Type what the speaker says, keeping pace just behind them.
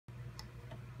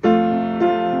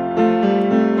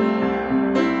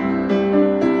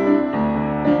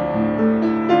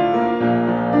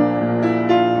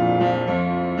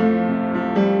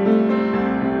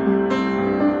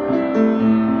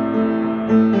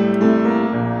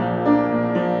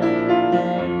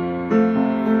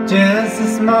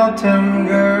small town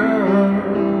girl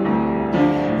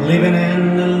living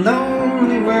in a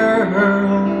lonely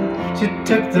world. She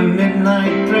took the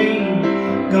midnight train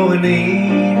going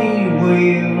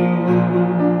anywhere.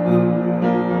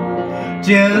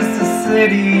 Just a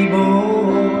city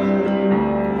boy,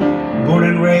 born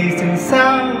and raised in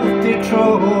South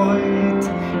Detroit.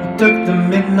 He took the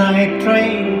midnight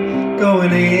train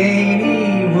going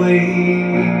anywhere.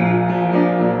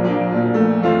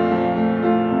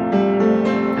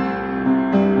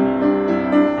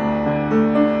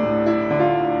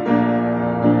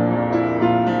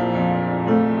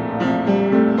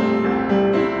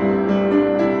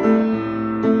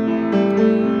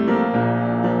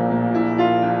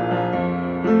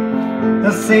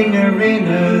 A singer in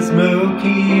a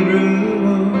smoky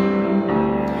room,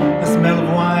 a smell of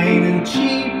wine and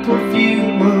cheap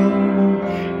perfume.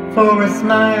 For a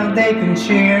smile they can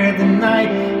share, the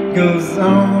night goes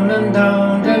on and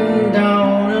on and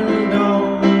on and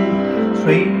on.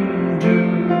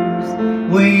 Strangers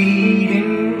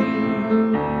waiting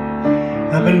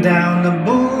up and down the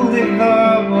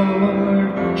Boulevard,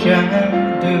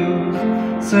 shadows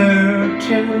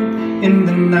searching in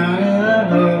the night.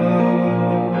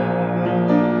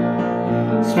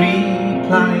 Street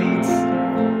lights,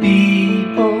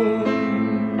 people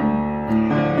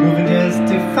moving just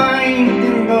to find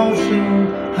emotion,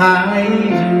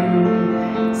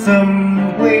 hiding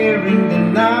somewhere in the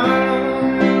night.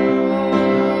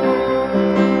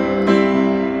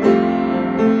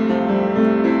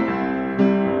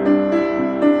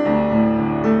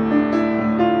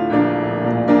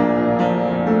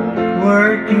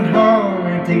 Working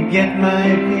hard to get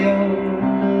my fill.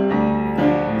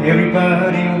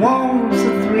 Everybody wants a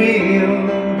thrill,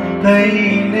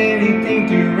 playing anything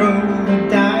to roll the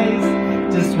dice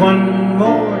just one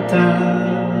more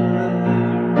time.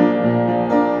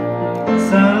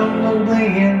 Some will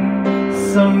win,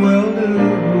 some will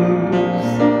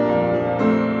lose.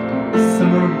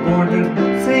 Some are born to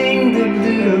sing the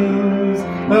blues.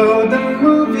 Oh, the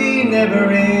movie never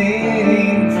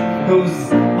ends, goes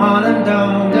on and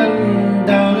on and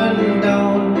on and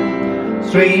on.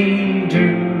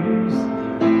 Strangers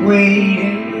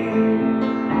waiting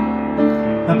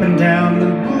up and down the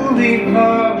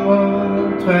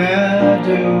Boulevard,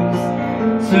 shadows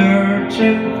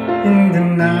searching in the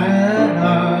night.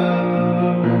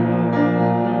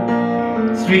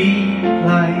 Street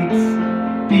lights,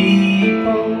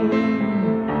 people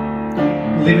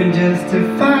living just to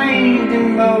find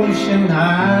emotion,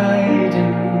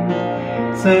 hiding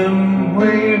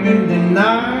somewhere in the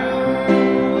night.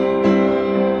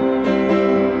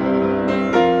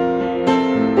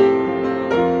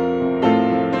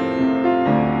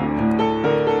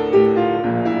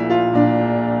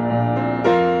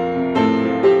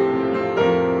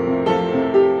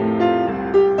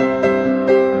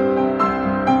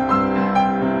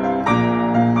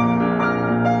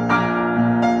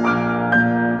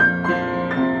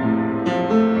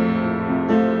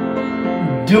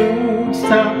 Don't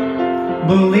stop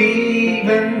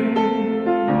believing,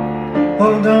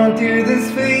 hold on to this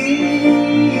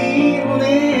feeling.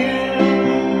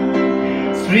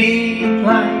 Street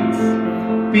lights,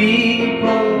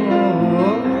 people,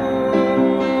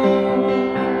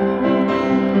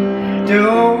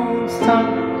 don't stop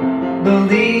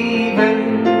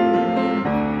believing,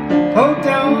 hold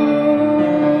on.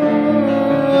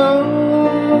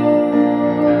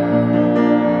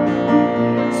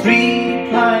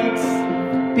 Street lights,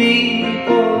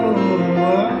 people,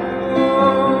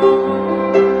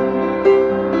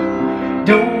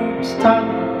 don't stop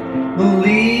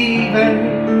believing,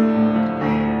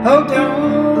 hold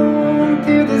on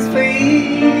to this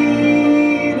feeling.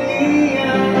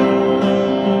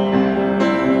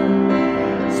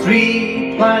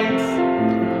 Street lights,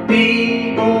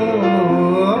 people,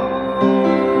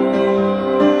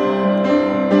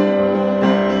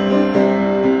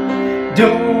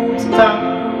 don't stop